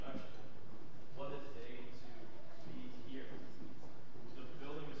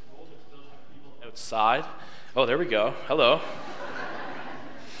outside. Oh, there we go. Hello.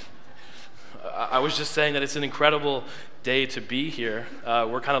 I was just saying that it's an incredible day to be here.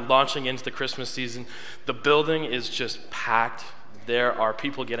 We're kind of launching into the Christmas season. The building is just packed. There are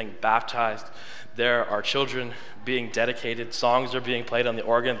people getting baptized. There are children being dedicated. Songs are being played on the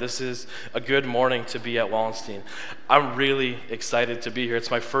organ. This is a good morning to be at Wallenstein. I'm really excited to be here. It's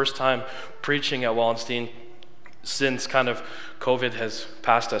my first time preaching at Wallenstein since kind of COVID has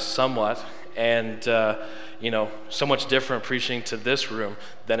passed us somewhat. And, so much different preaching to this room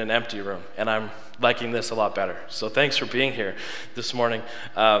than an empty room. And I'm liking this a lot better. So thanks for being here this morning.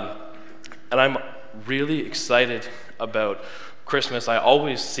 And I'm really excited about Christmas. I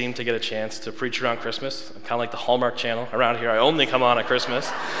always seem to get a chance to preach around Christmas. I'm kind of like the Hallmark Channel around here. I only come on at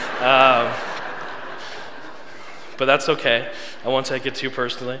Christmas. But that's okay. I won't take it too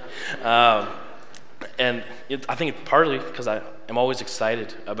personally. I think it's partly because I'm always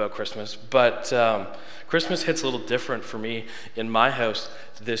excited about Christmas, but Christmas hits a little different for me in my house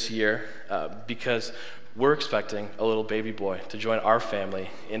this year because we're expecting a little baby boy to join our family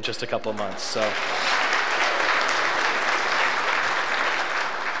in just a couple of months. So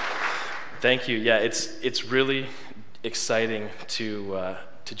thank you. Yeah, it's really exciting to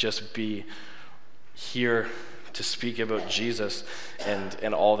just be here to speak about Jesus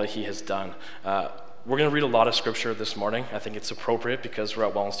and all that he has done. We're going to read a lot of scripture this morning. I think it's appropriate because we're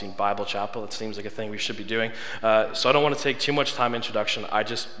at Wallenstein Bible Chapel. It seems like a thing we should be doing. So I don't want to take too much time introduction. I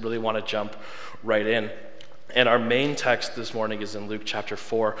just really want to jump right in. And our main text this morning is in Luke chapter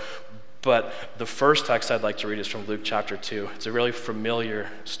 4. But the first text I'd like to read is from Luke chapter 2. It's a really familiar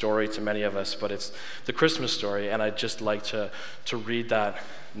story to many of us, but it's the Christmas story, and I'd just like to read that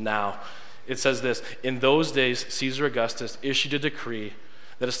now. It says this: "In those days, Caesar Augustus issued a decree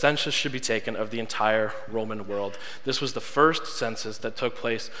that a census should be taken of the entire Roman world. This was the first census that took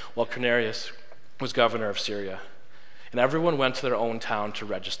place while Quirinius was governor of Syria. And everyone went to their own town to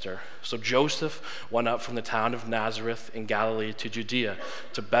register. So Joseph went up from the town of Nazareth in Galilee to Judea,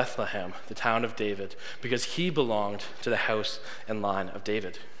 to Bethlehem, the town of David, because he belonged to the house and line of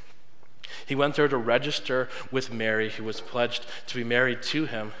David. He went there to register with Mary, who was pledged to be married to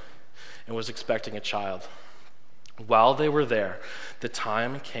him and was expecting a child. While they were there, the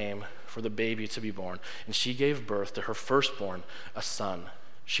time came for the baby to be born, and she gave birth to her firstborn, a son.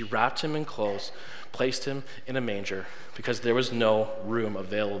 She wrapped him in clothes, placed him in a manger, because there was no room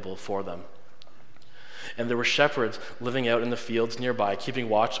available for them. And there were shepherds living out in the fields nearby, keeping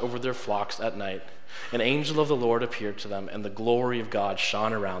watch over their flocks at night. An angel of the Lord appeared to them, and the glory of God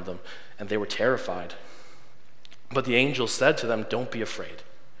shone around them, and they were terrified. But the angel said to them, 'Don't be afraid.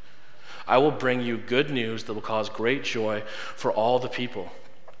 I will bring you good news that will cause great joy for all the people.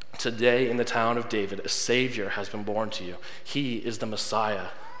 Today in the town of David, a Savior has been born to you. He is the Messiah,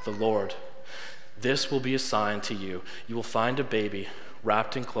 the Lord. This will be a sign to you. You will find a baby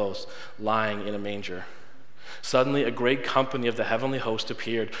wrapped in clothes, lying in a manger.' Suddenly a great company of the heavenly host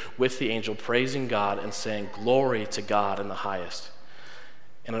appeared with the angel, praising God and saying, 'Glory to God in the highest,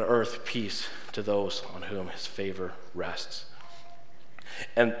 and on earth peace to those on whom his favor rests.'"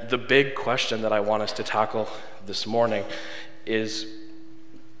 And the big question that I want us to tackle this morning is,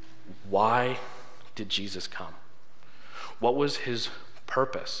 why did Jesus come? What was his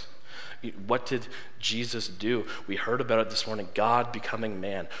purpose? What did Jesus do? We heard about it this morning, God becoming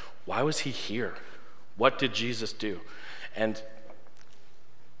man. Why was he here? What did Jesus do? And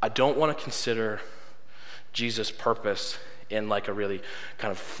I don't want to consider Jesus' purpose in like a really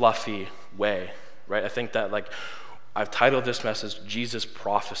kind of fluffy way, right? I think that I've titled this message, Jesus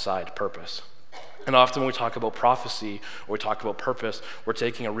Prophesied Purpose. And often when we talk about prophecy or we talk about purpose, we're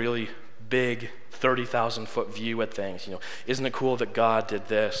taking a really big 30,000-foot view at things. Isn't it cool that God did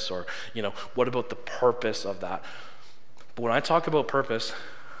this? Or, what about the purpose of that? But when I talk about purpose,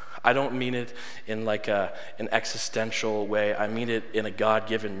 I don't mean it in like an existential way. I mean it in a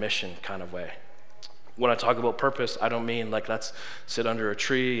God-given mission kind of way. When I talk about purpose, I don't mean let's sit under a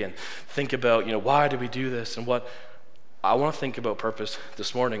tree and think about, why do we do this and what. I want to think about purpose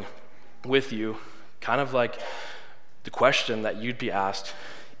this morning with you, kind of like the question that you'd be asked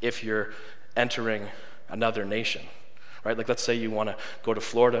if you're entering another nation, right? Let's say you want to go to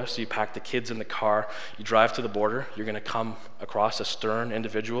Florida, so you pack the kids in the car, you drive to the border, you're going to come across a stern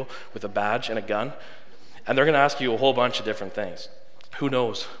individual with a badge and a gun, and they're going to ask you a whole bunch of different things. Who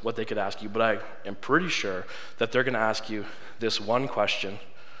knows what they could ask you, but I am pretty sure that they're going to ask you this one question: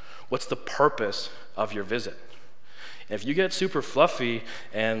 what's the purpose of your visit? If you get super fluffy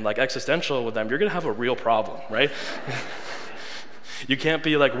and existential with them, you're going to have a real problem, right? You can't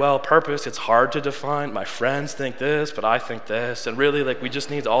be purpose, it's hard to define. My friends think this, but I think this. And really, we just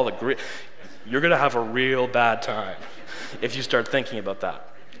need to all agree. you're going to have a real bad time if you start thinking about that.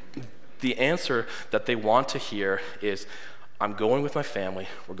 The answer that they want to hear is, I'm going with my family,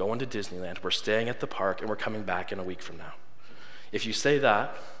 we're going to Disneyland, we're staying at the park, and we're coming back in a week from now. If you say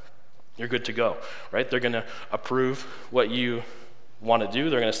that, you're good to go, right? They're going to approve what you want to do.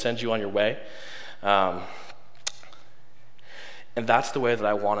 They're going to send you on your way. And that's the way that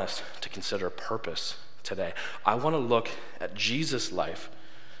I want us to consider purpose today. I want to look at Jesus' life,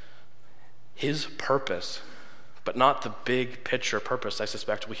 his purpose, but not the big picture purpose. I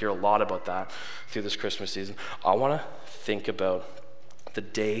suspect we hear a lot about that through this Christmas season. I want to think about the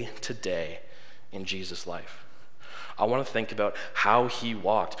day-to-day in Jesus' life. I want to think about how he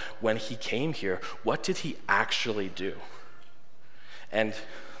walked. When he came here, what did he actually do? And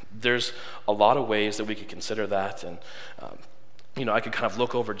there's a lot of ways that we could consider that. And, I could kind of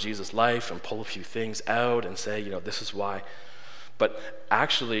look over Jesus' life and pull a few things out and say, this is why. But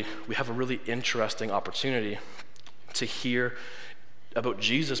actually, we have a really interesting opportunity to hear about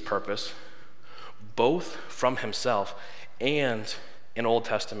Jesus' purpose, both from himself and an Old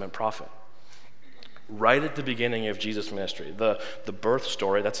Testament prophet. Right at the beginning of Jesus' ministry, the birth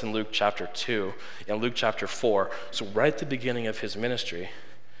story, that's in Luke chapter 2, in Luke chapter 4, so right at the beginning of his ministry,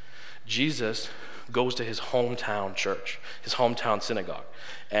 Jesus goes to his hometown church, his hometown synagogue,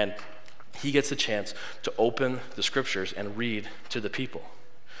 and he gets a chance to open the scriptures and read to the people,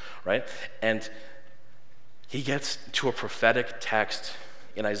 right? And he gets to a prophetic text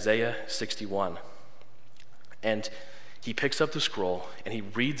in Isaiah 61, and he picks up the scroll and he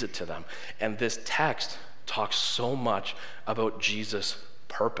reads it to them. And this text talks so much about Jesus'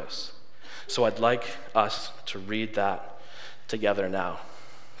 purpose. So I'd like us to read that together now.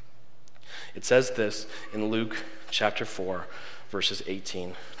 It says this in Luke chapter 4, verses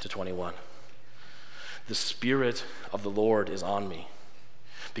 18 to 21. The Spirit of the Lord is on me,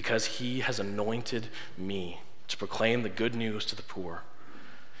 because he has anointed me to proclaim the good news to the poor.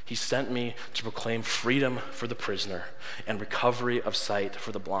 He sent me to proclaim freedom for the prisoner and recovery of sight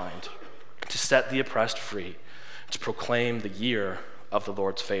for the blind, to set the oppressed free, to proclaim the year of the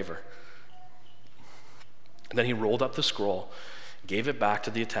Lord's favor. And then he rolled up the scroll, gave it back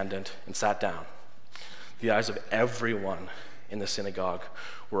to the attendant, and sat down. The eyes of everyone in the synagogue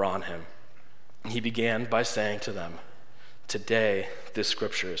were on him. He began by saying to them, "Today this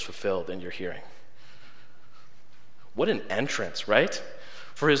scripture is fulfilled in your hearing." What an entrance, right?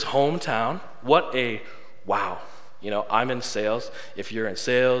 For his hometown, what a wow. I'm in sales. If you're in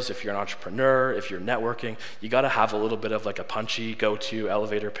sales, if you're an entrepreneur, if you're networking, you got to have a little bit of like a punchy go-to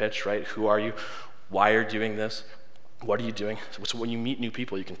elevator pitch, right? Who are you? Why are you doing this? What are you doing? So when you meet new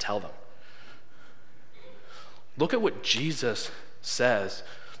people, you can tell them. Look at what Jesus says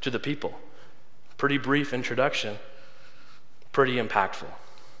to the people. Pretty brief introduction, pretty impactful.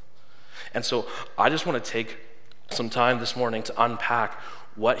 And so I just want to take some time this morning to unpack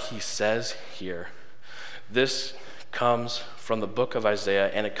what he says here. This comes from the book of Isaiah,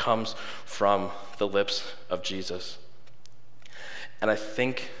 and it comes from the lips of Jesus. And I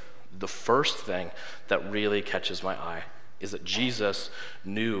think the first thing that really catches my eye is that Jesus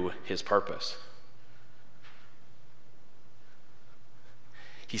knew his purpose.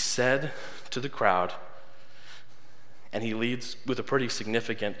 He said to the crowd, and he leads with a pretty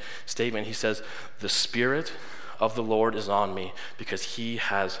significant statement. He says, "The Spirit of the Lord is on me because he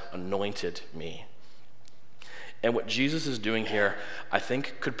has anointed me." And what Jesus is doing here, I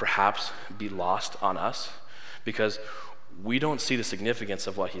think, could perhaps be lost on us because we don't see the significance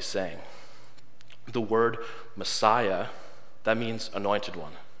of what he's saying. The word Messiah, that means anointed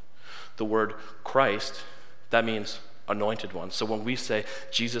one. The word Christ, that means anointed one. So when we say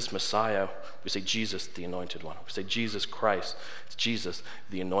Jesus Messiah, we say Jesus the anointed one. We say Jesus Christ, it's Jesus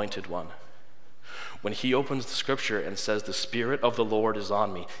the anointed one. When he opens the scripture and says, "The Spirit of the Lord is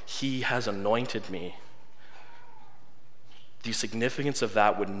on me, he has anointed me," the significance of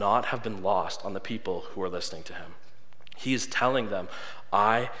that would not have been lost on the people who are listening to him. He is telling them,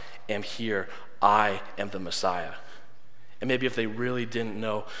 I am here, I am the Messiah. And maybe if they really didn't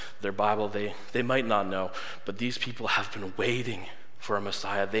know their Bible, they might not know, but these people have been waiting for a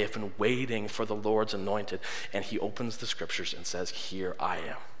Messiah. They have been waiting for the Lord's anointed, and he opens the scriptures and says, "Here I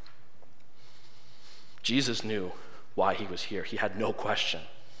am." Jesus knew why he was here. He had no question.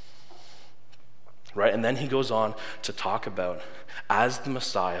 Right? And then he goes on to talk about, as the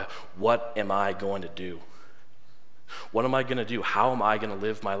Messiah, what am I going to do? What am I going to do? How am I going to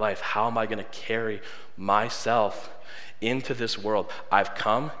live my life? How am I going to carry myself into this world? I've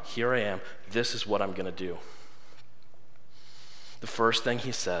come, here I am, this is what I'm going to do. The first thing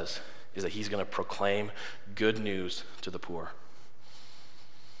he says is that he's going to proclaim good news to the poor.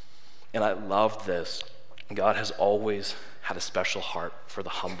 And I love this. God has always had a special heart for the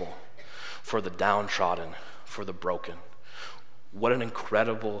humble, for the downtrodden, for the broken. What an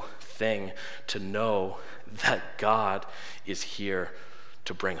incredible thing to know that God is here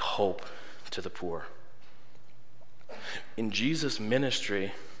to bring hope to the poor. In Jesus'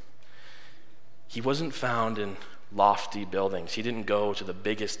 ministry, he wasn't found in lofty buildings. He didn't go to the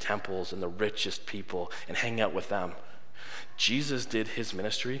biggest temples and the richest people and hang out with them. Jesus did his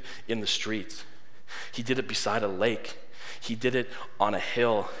ministry in the streets. He did it beside a lake. He did it on a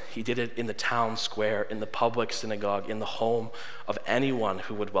hill. He did it in the town square, in the public synagogue, in the home of anyone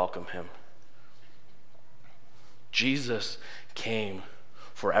who would welcome him. Jesus came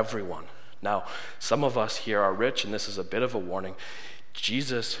for everyone. Now, some of us here are rich, and this is a bit of a warning.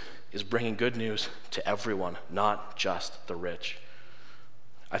 Jesus is bringing good news to everyone, not just the rich.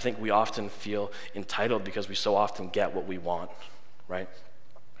 I think we often feel entitled because we so often get what we want, right?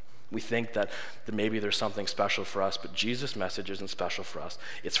 We think that maybe there's something special for us, but Jesus' message isn't special for us.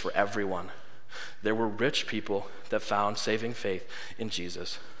 It's for everyone. There were rich people that found saving faith in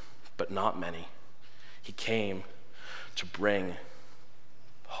Jesus, but not many. He came to bring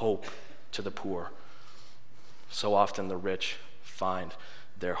hope to the poor. So often the rich find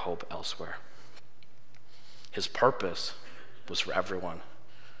their hope elsewhere. His purpose was for everyone.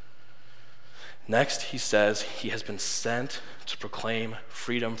 Next, he says he has been sent to proclaim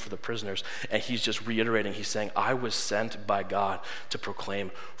freedom for the prisoners. And he's just reiterating, he's saying, I was sent by God to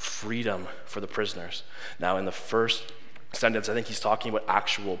proclaim freedom for the prisoners. Now, in the first sentence, I think he's talking about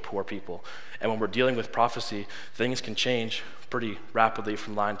actual poor people. And when we're dealing with prophecy, things can change pretty rapidly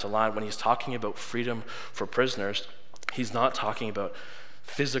from line to line. When he's talking about freedom for prisoners, he's not talking about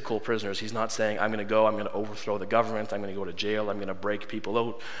physical prisoners. He's not saying, I'm going to overthrow the government, I'm going to go to jail, I'm going to break people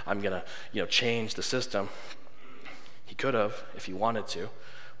out, I'm going to change the system. He could have if he wanted to,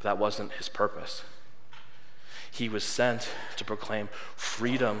 but that wasn't his purpose. He was sent to proclaim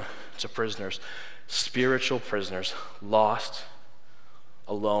freedom to prisoners, spiritual prisoners, lost,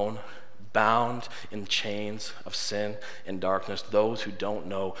 alone, bound in chains of sin and darkness, those who don't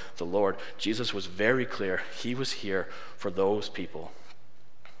know the Lord. Jesus was very clear. He was here for those people.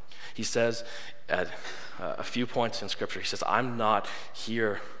 He says at a few points in Scripture, he says, I'm not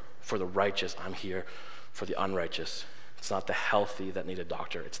here for the righteous, I'm here for the unrighteous. It's not the healthy that need a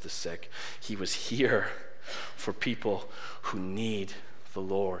doctor, it's the sick. He was here for people who need the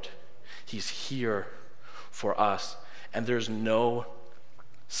Lord. He's here for us. And there's no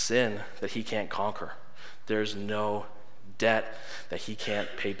sin that he can't conquer. There's no debt that he can't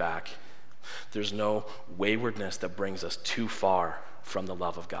pay back. There's no waywardness that brings us too far from the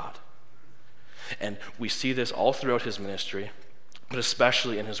love of God. And we see this all throughout his ministry, but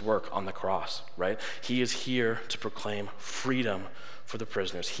especially in his work on the cross, right? He is here to proclaim freedom for the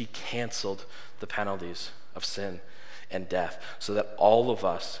prisoners. He canceled the penalties of sin and death so that all of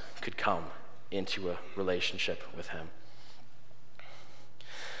us could come into a relationship with him.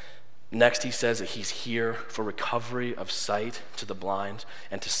 Next, he says that he's here for recovery of sight to the blind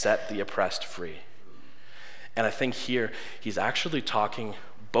and to set the oppressed free. And I think here he's actually talking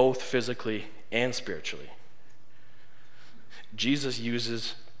both physically and spiritually. Jesus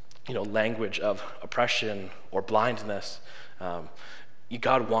uses, language of oppression or blindness.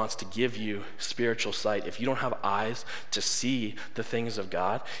 God wants to give you spiritual sight. If you don't have eyes to see the things of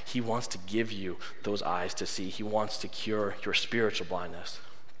God, he wants to give you those eyes to see. He wants to cure your spiritual blindness.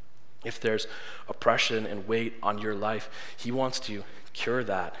 If there's oppression and weight on your life, he wants to cure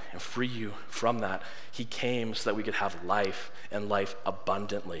that and free you from that. He came so that we could have life and life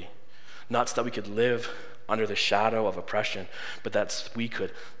abundantly. Not so that we could live under the shadow of oppression, but that we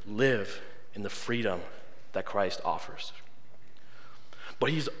could live in the freedom that Christ offers. But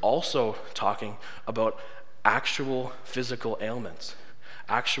he's also talking about actual physical ailments,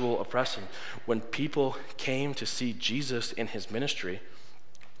 actual oppression. When people came to see Jesus in his ministry,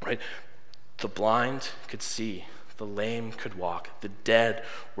 right, the blind could see, the lame could walk, the dead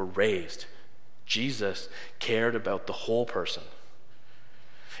were raised. Jesus cared about the whole person.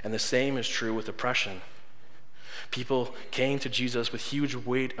 And the same is true with oppression. People came to Jesus with huge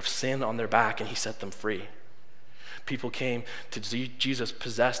weight of sin on their back, and he set them free. People came to Jesus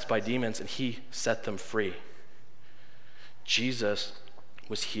possessed by demons, and he set them free. Jesus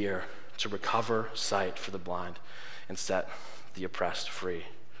was here to recover sight for the blind and set the oppressed free.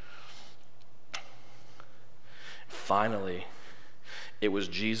 Finally, it was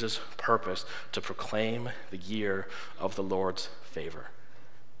Jesus' purpose to proclaim the year of the Lord's favor.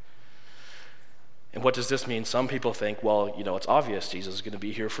 And what does this mean? Some people think, well, it's obvious. Jesus is going to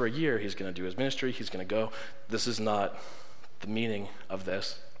be here for a year. He's going to do his ministry. He's going to go. This is not the meaning of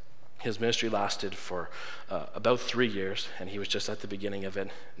this. His ministry lasted for about 3 years, and he was just at the beginning of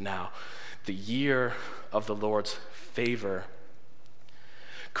it now. The year of the Lord's favor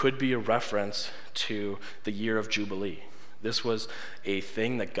could be a reference to the year of Jubilee. This was a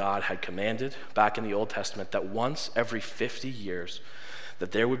thing that God had commanded back in the Old Testament, that once every 50 years,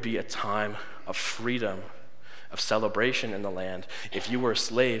 that there would be a time of freedom, of celebration in the land. If you were a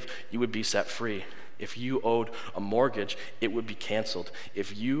slave, you would be set free. If you owed a mortgage, it would be canceled.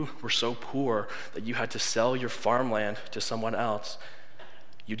 If you were so poor that you had to sell your farmland to someone else,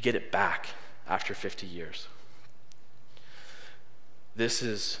 you'd get it back after 50 years. This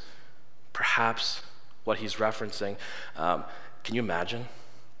is perhaps what he's referencing. Can you imagine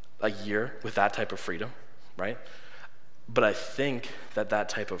a year with that type of freedom, right? But I think that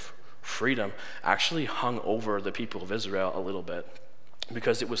type of freedom actually hung over the people of Israel a little bit,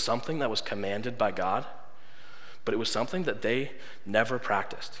 because it was something that was commanded by God, but it was something that they never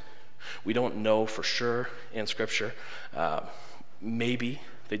practiced. We don't know for sure in Scripture. Maybe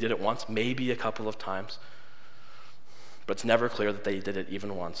they did it once, maybe a couple of times, but it's never clear that they did it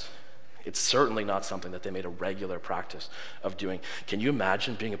even once. It's certainly not something that they made a regular practice of doing. Can you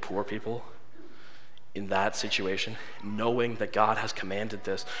imagine being a poor people in that situation, knowing that God has commanded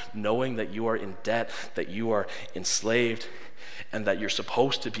this, knowing that you are in debt, that you are enslaved, and that you're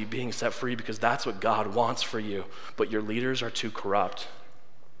supposed to be being set free because that's what God wants for you, but your leaders are too corrupt,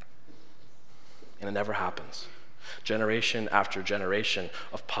 and it never happens. Generation after generation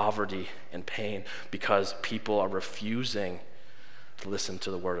of poverty and pain because people are refusing to listen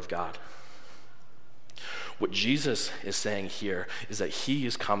to the word of God. What Jesus is saying here is that he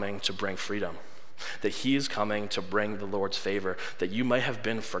is coming to bring freedom, that he is coming to bring the Lord's favor, that you might have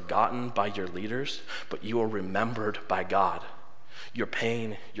been forgotten by your leaders, but you are remembered by God. Your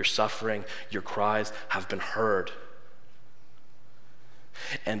pain, your suffering, your cries have been heard.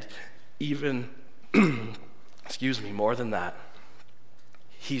 And even, more than that,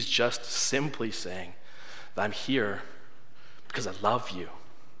 he's just simply saying that I'm here because I love you.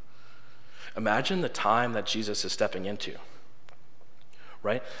 Imagine the time that Jesus is stepping into,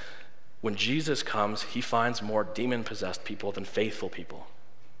 right? When Jesus comes, he finds more demon-possessed people than faithful people.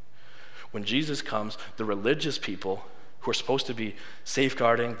 When Jesus comes, the religious people who are supposed to be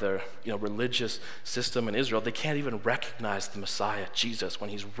safeguarding the religious system in Israel, they can't even recognize the Messiah, Jesus, when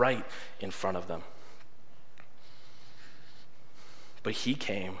he's right in front of them. But he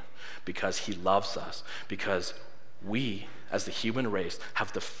came because he loves us, because we, as the human race,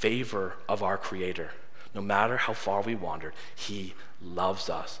 have the favor of our Creator. No matter how far we wandered, he loves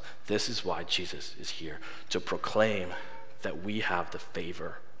us. This is why Jesus is here, to proclaim that we have the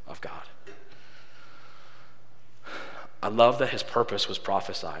favor of God. I love that his purpose was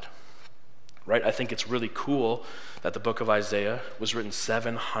prophesied, right? I think it's really cool that the book of Isaiah was written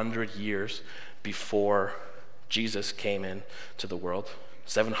 700 years before Jesus came into the world.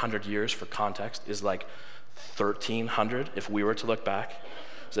 700 years, for context, is like 1,300 if we were to look back.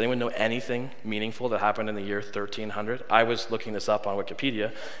 Does anyone know anything meaningful that happened in the year 1300? I was looking this up on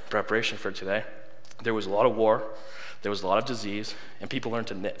Wikipedia in preparation for today. There was a lot of war, there was a lot of disease, and people learned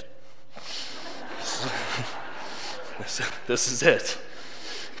to knit. This is it.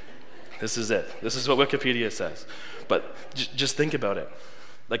 This is it. This is what Wikipedia says. But just think about it.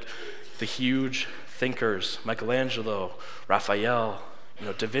 Like the huge thinkers, Michelangelo, Raphael,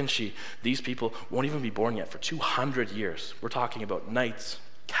 Da Vinci, these people won't even be born yet for 200 years. We're talking about knights,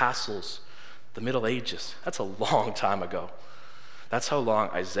 castles, the Middle Ages. That's a long time ago. That's how long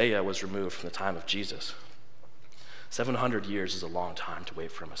Isaiah was removed from the time of Jesus. 700 years is a long time to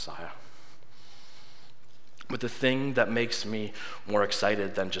wait for a Messiah. But the thing that makes me more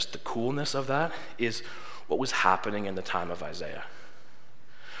excited than just the coolness of that is what was happening in the time of Isaiah.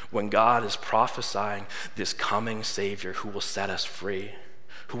 When God is prophesying this coming Savior who will set us free,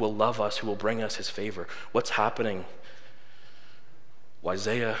 who will love us, who will bring us his favor, what's happening? Well,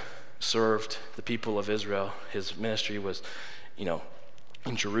 Isaiah served the people of Israel. His ministry was,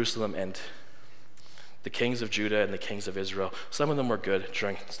 in Jerusalem, and the kings of Judah and the kings of Israel, some of them were good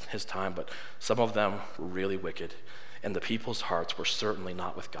during his time, but some of them were really wicked, and the people's hearts were certainly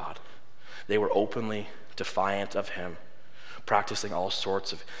not with God. They were openly defiant of him, practicing all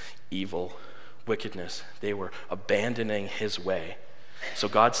sorts of evil, wickedness. They were abandoning his way. So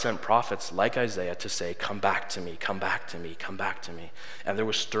God sent prophets like Isaiah to say, come back to me, come back to me, come back to me. And there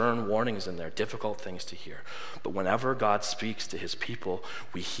were stern warnings in there, difficult things to hear. But whenever God speaks to his people,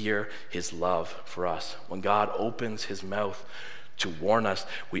 we hear his love for us. When God opens his mouth to warn us,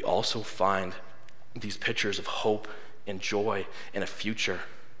 we also find these pictures of hope and joy and a future.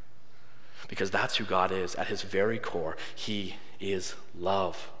 Because that's who God is. At his very core, he is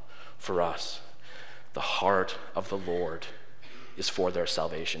love for us. The heart of the Lord is for their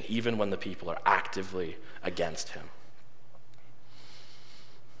salvation, even when the people are actively against him.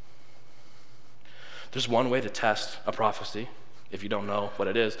 There's one way to test a prophecy. If you don't know what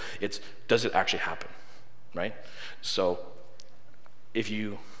it is, it's does it actually happen, right? So if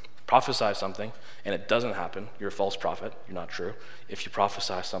you prophesy something and it doesn't happen, you're a false prophet, you're not true. If you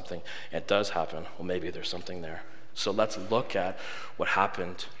prophesy something and it does happen, well, maybe there's something there. So let's look at what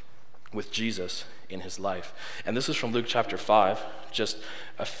happened with Jesus in his life. And this is from Luke chapter 5, just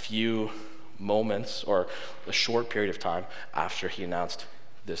a few moments or a short period of time after he announced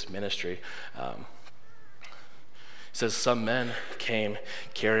this ministry. It says, some men came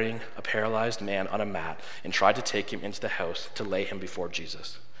carrying a paralyzed man on a mat and tried to take him into the house to lay him before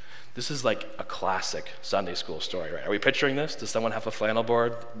Jesus. This is like a classic Sunday school story, right? Are we picturing this? Does someone have a flannel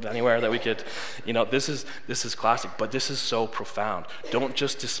board anywhere that we could, this is classic, but this is so profound. Don't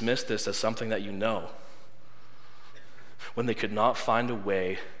just dismiss this as something that you know. When they could not find a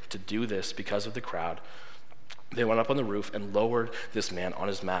way to do this because of the crowd, they went up on the roof and lowered this man on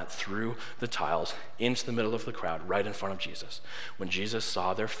his mat through the tiles into the middle of the crowd, right in front of Jesus. When Jesus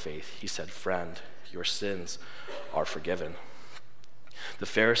saw their faith, he said, "Friend, your sins are forgiven." The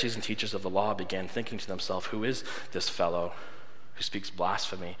Pharisees and teachers of the law began thinking to themselves, who is this fellow who speaks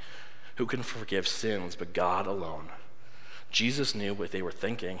blasphemy? Who can forgive sins but God alone? Jesus knew what they were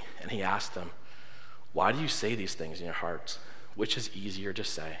thinking, and he asked them, "Why do you say these things in your hearts? Which is easier to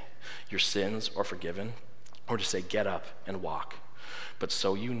say, your sins are forgiven, or to say, get up and walk? But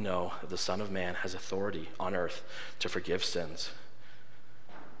so you know that the Son of Man has authority on earth to forgive sins."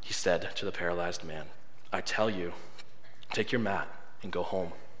 He said to the paralyzed man, "I tell you, take your mat and go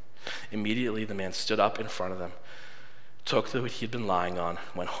home." Immediately the man stood up in front of them, took what he had been lying on,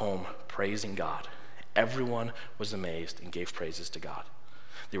 went home praising God. Everyone was amazed and gave praises to God.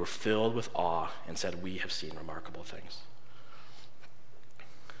 They were filled with awe and said, "We have seen remarkable things."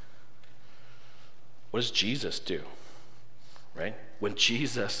 What does Jesus do, right? When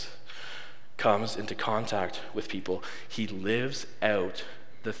Jesus comes into contact with people, he lives out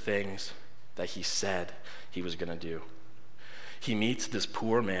the things that he said he was going to do. He meets this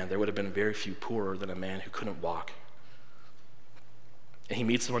poor man. There would have been very few poorer than a man who couldn't walk. And he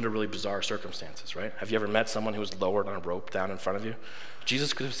meets them under really bizarre circumstances, right? Have you ever met someone who was lowered on a rope down in front of you?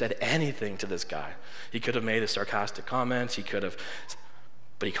 Jesus could have said anything to this guy. He could have made a sarcastic comment.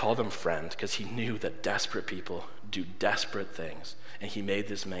 But he called him friend because he knew that desperate people do desperate things. And he made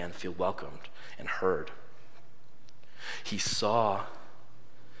this man feel welcomed and heard. He saw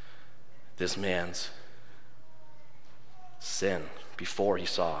this man's sin before he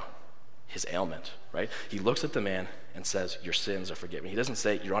saw his ailment, right? He looks at the man and says, "Your sins are forgiven." He doesn't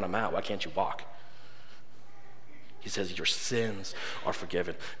say, "You're on a mat, why can't you walk?" He says, "Your sins are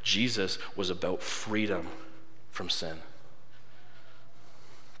forgiven." Jesus was about freedom from sin.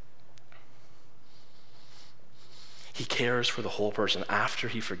 He cares for the whole person. After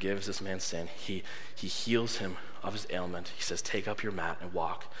he forgives this man's sin, he heals him of his ailment. He says, "Take up your mat and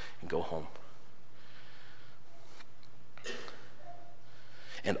walk and go home."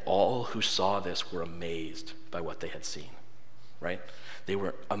 And all who saw this were amazed by what they had seen, right? They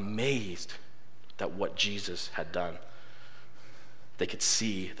were amazed at what Jesus had done. They could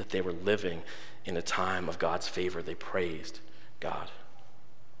see that they were living in a time of God's favor. They praised God.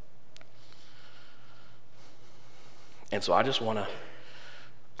 And so I just want to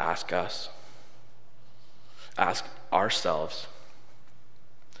ask ourselves,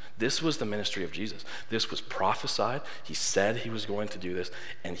 this was the ministry of Jesus. This was prophesied. He said he was going to do this,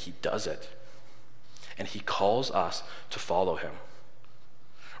 and he does it. And he calls us to follow him.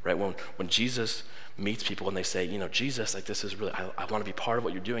 Right? When Jesus meets people and they say, Jesus, like this is really, I want to be part of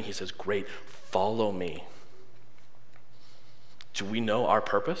what you're doing. He says, "Great, follow me." Do we know our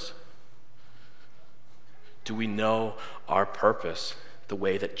purpose? Do we know our purpose the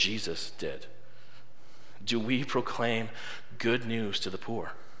way that Jesus did? Do we proclaim good news to the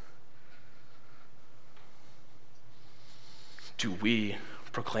poor? Do we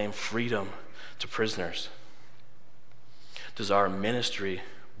proclaim freedom to prisoners? Does our ministry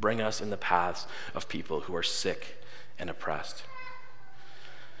bring us in the paths of people who are sick and oppressed?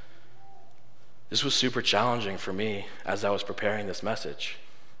 This was super challenging for me as I was preparing this message,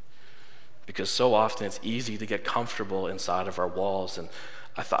 because so often it's easy to get comfortable inside of our walls, and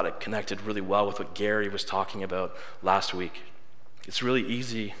I thought it connected really well with what Gary was talking about last week. It's really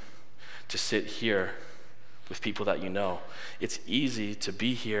easy to sit here with people that you know. It's easy to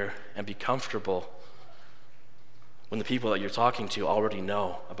be here and be comfortable when the people that you're talking to already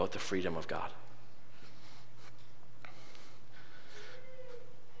know about the freedom of God.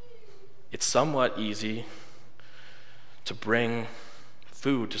 It's somewhat easy to bring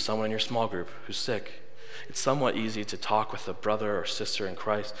food to someone in your small group who's sick. It's somewhat easy to talk with a brother or sister in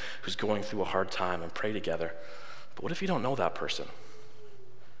Christ who's going through a hard time and pray together. But what if you don't know that person?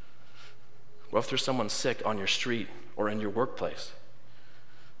 What if there's someone sick on your street or in your workplace?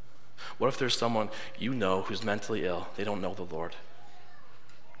 What if there's someone you know who's mentally ill? They don't know the Lord.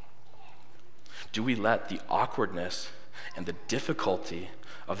 Do we let the awkwardness and the difficulty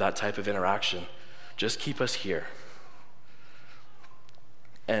of that type of interaction just keep us here?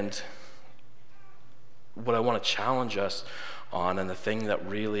 And what I want to challenge us on, and the thing that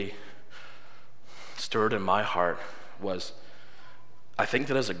really stirred in my heart, was I think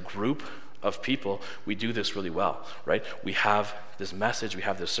that as a group of people, we do this really well, right? We have this message, we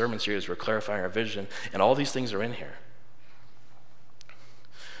have this sermon series, we're clarifying our vision, and all these things are in here.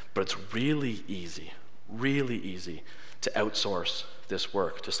 But it's really easy to outsource this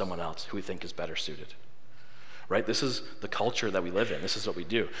work to someone else who we think is better suited, right? This is the culture that we live in. This is what we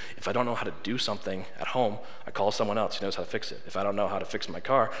do. If I don't know how to do something at home, I call someone else who knows how to fix it. If I don't know how to fix my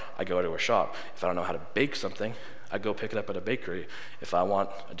car, I go to a shop. If I don't know how to bake something, I go pick it up at a bakery. If I want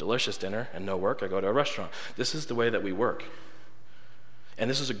a delicious dinner and no work, I go to a restaurant. This is the way that we work. And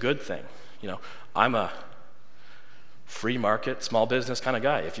this is a good thing. I'm a free market, small business kind of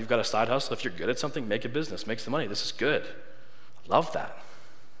guy. If you've got a side hustle, if you're good at something, make a business, make some money. This is good. I love that.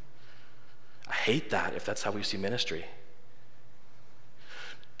 I hate that if that's how we see ministry.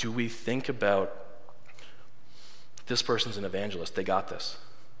 Do we think about, this person's an evangelist, they got this.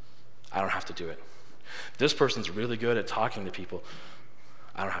 I don't have to do it. This person's really good at talking to people.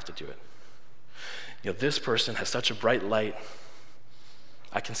 I don't have to do it. This person has such a bright light.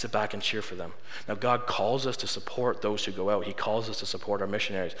 I can sit back and cheer for them. Now, God calls us to support those who go out. He calls us to support our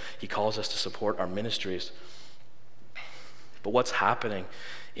missionaries. He calls us to support our ministries. But what's happening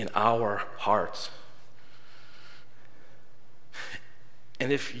in our hearts?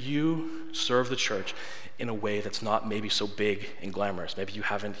 And if you serve the church in a way that's not maybe so big and glamorous, maybe you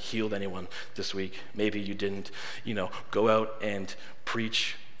haven't healed anyone this week, maybe you didn't, go out and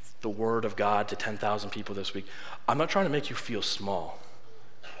preach the word of God to 10,000 people this week, I'm not trying to make you feel small.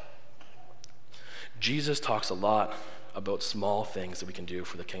 Jesus talks a lot about small things that we can do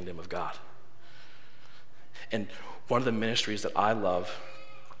for the kingdom of God. And one of the ministries that I love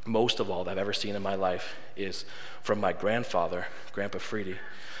most of all that I've ever seen in my life is from my grandfather, Grandpa Freedy.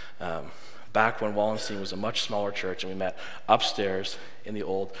 Back when Wallenstein was a much smaller church and we met upstairs in the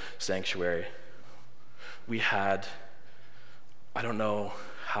old sanctuary, we had, I don't know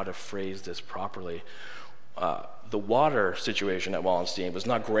how to phrase this properly, the water situation at Wallenstein was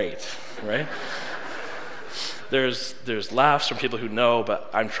not great, right? There's laughs from people who know, but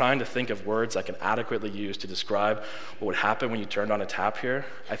I'm trying to think of words I can adequately use to describe what would happen when you turned on a tap here.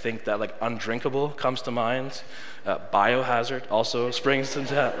 I think that undrinkable comes to mind. Biohazard also springs to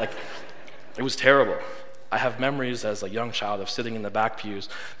that. It was terrible. I have memories as a young child of sitting in the back pews.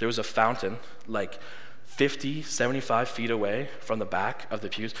 There was a fountain 50, 75 feet away from the back of the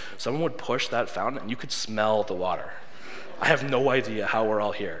pews. Someone would push that fountain and you could smell the water. I have no idea how we're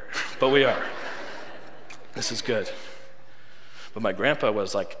all here, but we are. This is good. But my grandpa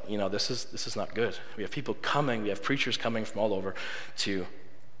was this is not good. We have people coming, we have preachers coming from all over to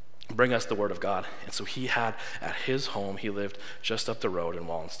bring us the word of God. And so he had, at his home, he lived just up the road in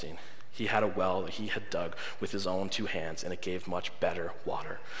Wallenstein. He had a well that he had dug with his own 2 hands, and it gave much better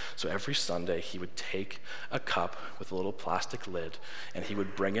water. So every Sunday, he would take a cup with a little plastic lid, and he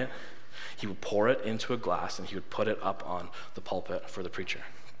would bring it, he would pour it into a glass, and he would put it up on the pulpit for the preacher.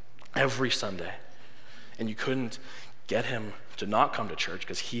 Every Sunday. And you couldn't get him to not come to church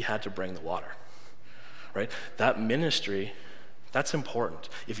because he had to bring the water, right? That ministry, that's important.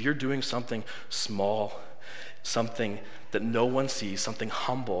 If you're doing something small, something that no one sees, something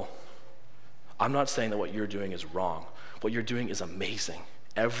humble, I'm not saying that what you're doing is wrong. What you're doing is amazing.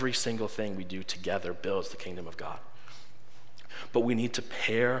 Every single thing we do together builds the kingdom of God. But we need to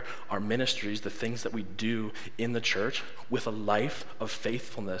pair our ministries, the things that we do in the church, with a life of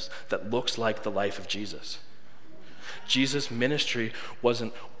faithfulness that looks like the life of Jesus. Jesus' ministry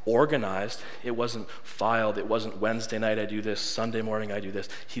wasn't organized, it wasn't filed, it wasn't Wednesday night I do this, Sunday morning I do this.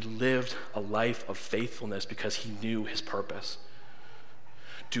 He lived a life of faithfulness because he knew his purpose.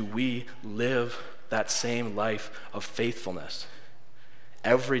 Do we live that same life of faithfulness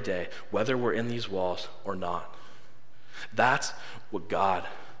every day, whether we're in these walls or not? That's what God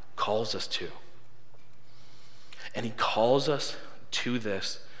calls us to. And he calls us to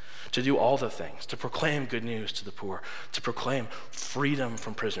this, to do all the things, to proclaim good news to the poor, to proclaim freedom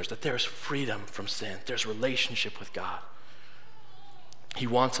from prisoners, that there's freedom from sin, there's relationship with God. He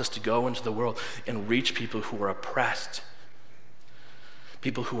wants us to go into the world and reach people who are oppressed,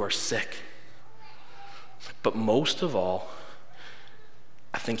 people who are sick. But most of all,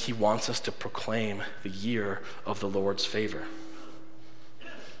 I think he wants us to proclaim the year of the Lord's favor.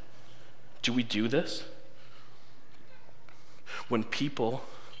 Do we do this? When people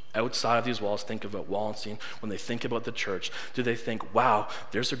outside of these walls think about Wallenstein, when they think about the church, do they think, wow,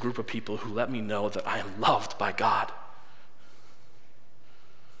 there's a group of people who let me know that I am loved by God?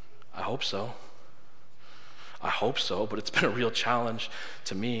 I hope so. I hope so, but it's been a real challenge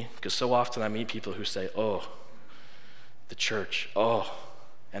to me because so often I meet people who say, oh, the church, oh,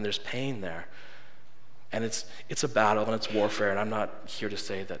 and there's pain there. And it's a battle and it's warfare, and I'm not here to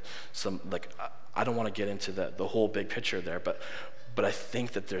say that I don't want to get into the whole big picture there, but I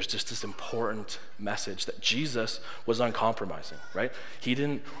think that there's just this important message that Jesus was uncompromising, right? He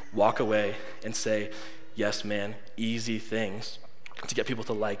didn't walk away and say, yes, man, easy things to get people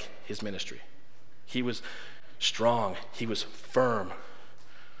to like his ministry. He was strong, he was firm.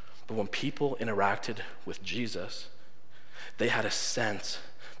 But when people interacted with Jesus, they had a sense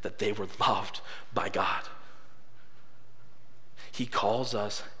that they were loved by God. He calls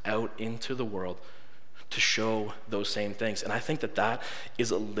us out into the world to show those same things. And I think that is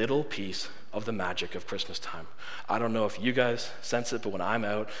a little piece of the magic of Christmas time. I don't know if you guys sense it, but when I'm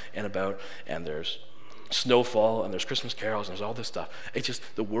out and about and there's snowfall and there's Christmas carols and there's all this stuff,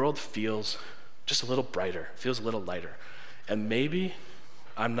 the world feels just a little brighter, feels a little lighter. And maybe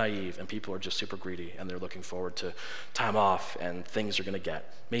I'm naive and people are just super greedy and they're looking forward to time off and things are gonna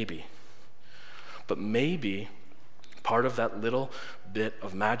get, maybe. But maybe part of that little bit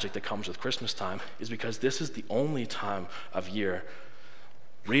of magic that comes with Christmas time is because this is the only time of year,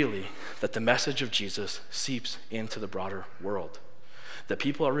 really, that the message of Jesus seeps into the broader world. That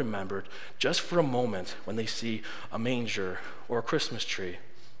people are remembered just for a moment when they see a manger or a Christmas tree,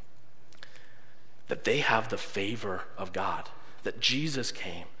 that they have the favor of God, that Jesus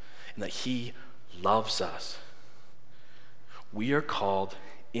came and that he loves us. We are called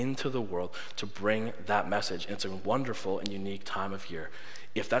into the world to bring that message. And it's a wonderful and unique time of year.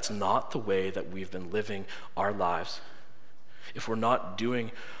 If that's not the way that we've been living our lives, if we're not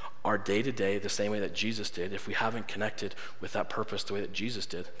doing our day-to-day the same way that Jesus did, if we haven't connected with that purpose the way that Jesus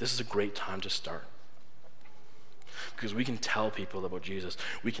did, this is a great time to start. Because we can tell people about Jesus.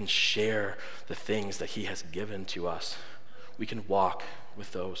 We can share the things that he has given to us. We can walk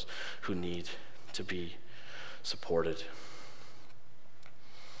with those who need to be supported.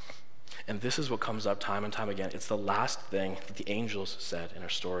 And this is what comes up time and time again. It's the last thing that the angels said in our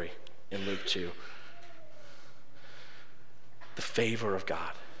story in Luke 2. The favor of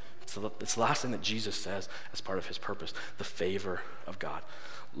God. It's the last thing that Jesus says as part of his purpose. The favor of God.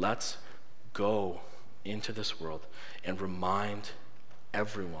 Let's go into this world and remind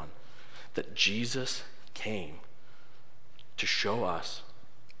everyone that Jesus came to show us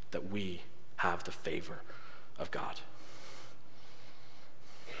that we have the favor of God.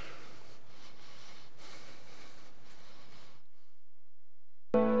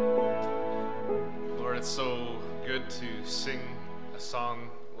 Lord, it's so good to sing a song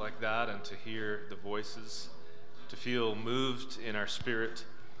like that and to hear the voices, to feel moved in our spirit.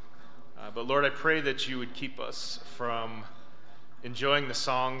 But Lord, I pray that you would keep us from enjoying the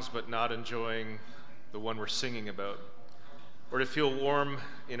songs but not enjoying the one we're singing about. Or to feel warm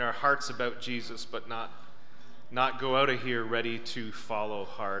in our hearts about Jesus but not go out of here ready to follow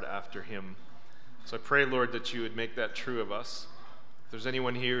hard after him. So I pray, Lord, that you would make that true of us. If there's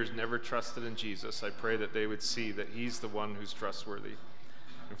anyone here who's never trusted in Jesus, I pray that they would see that he's the one who's trustworthy.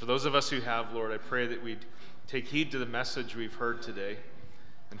 And for those of us who have, Lord, I pray that we'd take heed to the message we've heard today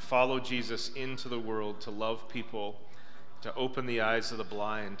and follow Jesus into the world to love people, to open the eyes of the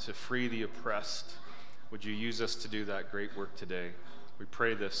blind, to free the oppressed. Would you use us to do that great work today? We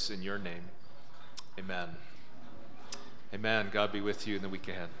pray this in your name. Amen. Amen. God be with you in the week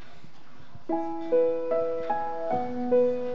ahead.